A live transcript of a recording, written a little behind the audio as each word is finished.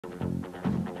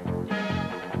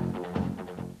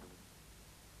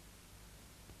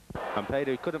And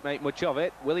Paydu couldn't make much of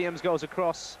it. Williams goes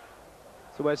across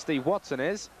to where Steve Watson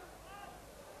is.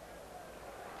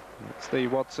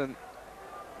 Steve Watson,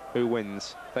 who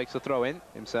wins, takes the throw in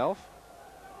himself.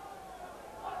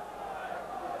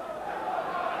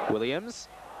 Williams,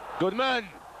 Goodman,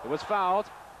 who was fouled.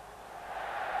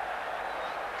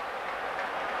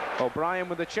 O'Brien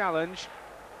with the challenge.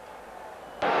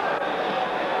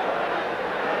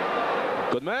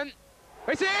 Goodman,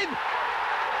 it's in!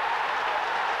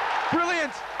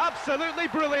 Brilliant, absolutely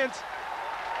brilliant.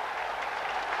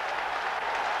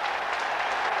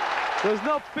 There's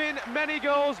not been many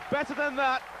goals better than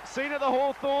that, seen at the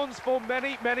Hawthorns for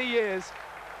many, many years.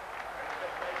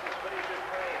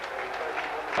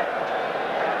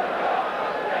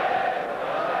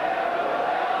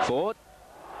 Ford,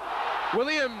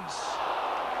 Williams.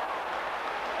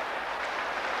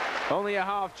 Only a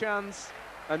half chance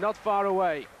and not far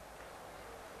away.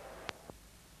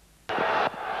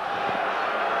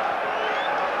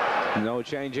 No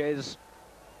changes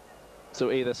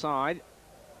to either side.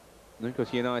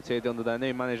 Newcastle United, under their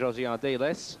new manager Ozzy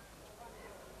Ardiles,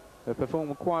 have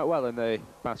performed quite well in the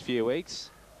past few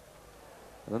weeks.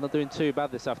 And they're not doing too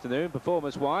bad this afternoon,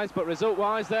 performance-wise, but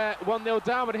result-wise, they're 1-0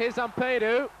 down, but here's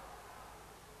Ampadu.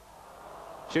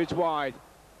 Shoots wide.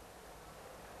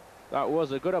 That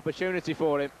was a good opportunity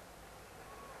for him.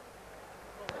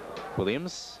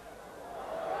 Williams.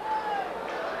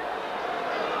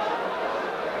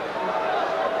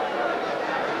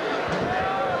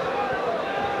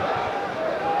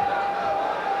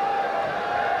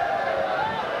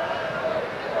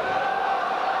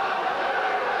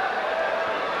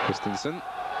 Christensen.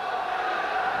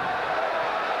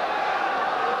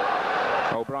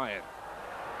 O'Brien.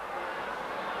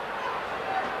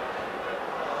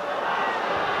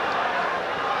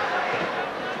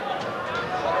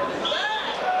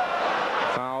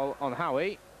 Foul on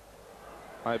Howie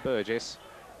by Burgess.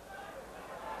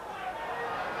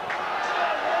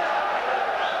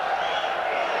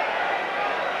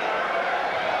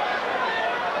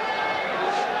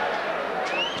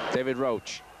 David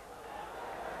Roach.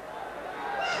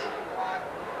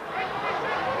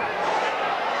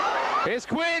 Here's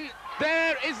Quinn.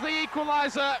 There is the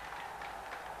equaliser.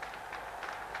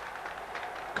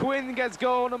 Quinn gets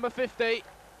goal number 50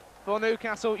 for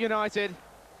Newcastle United.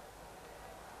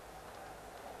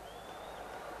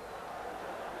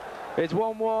 It's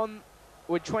 1-1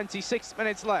 with 26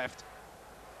 minutes left.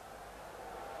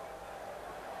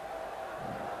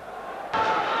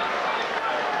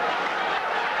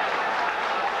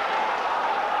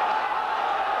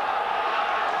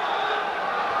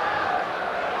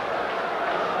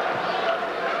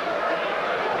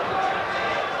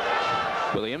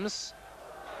 Williams.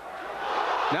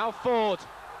 Now Ford.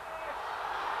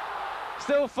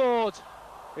 Still Ford.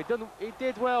 He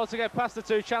did well to get past the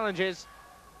two challenges.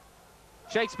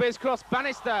 Shakespeare's cross,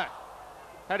 Bannister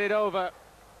headed over.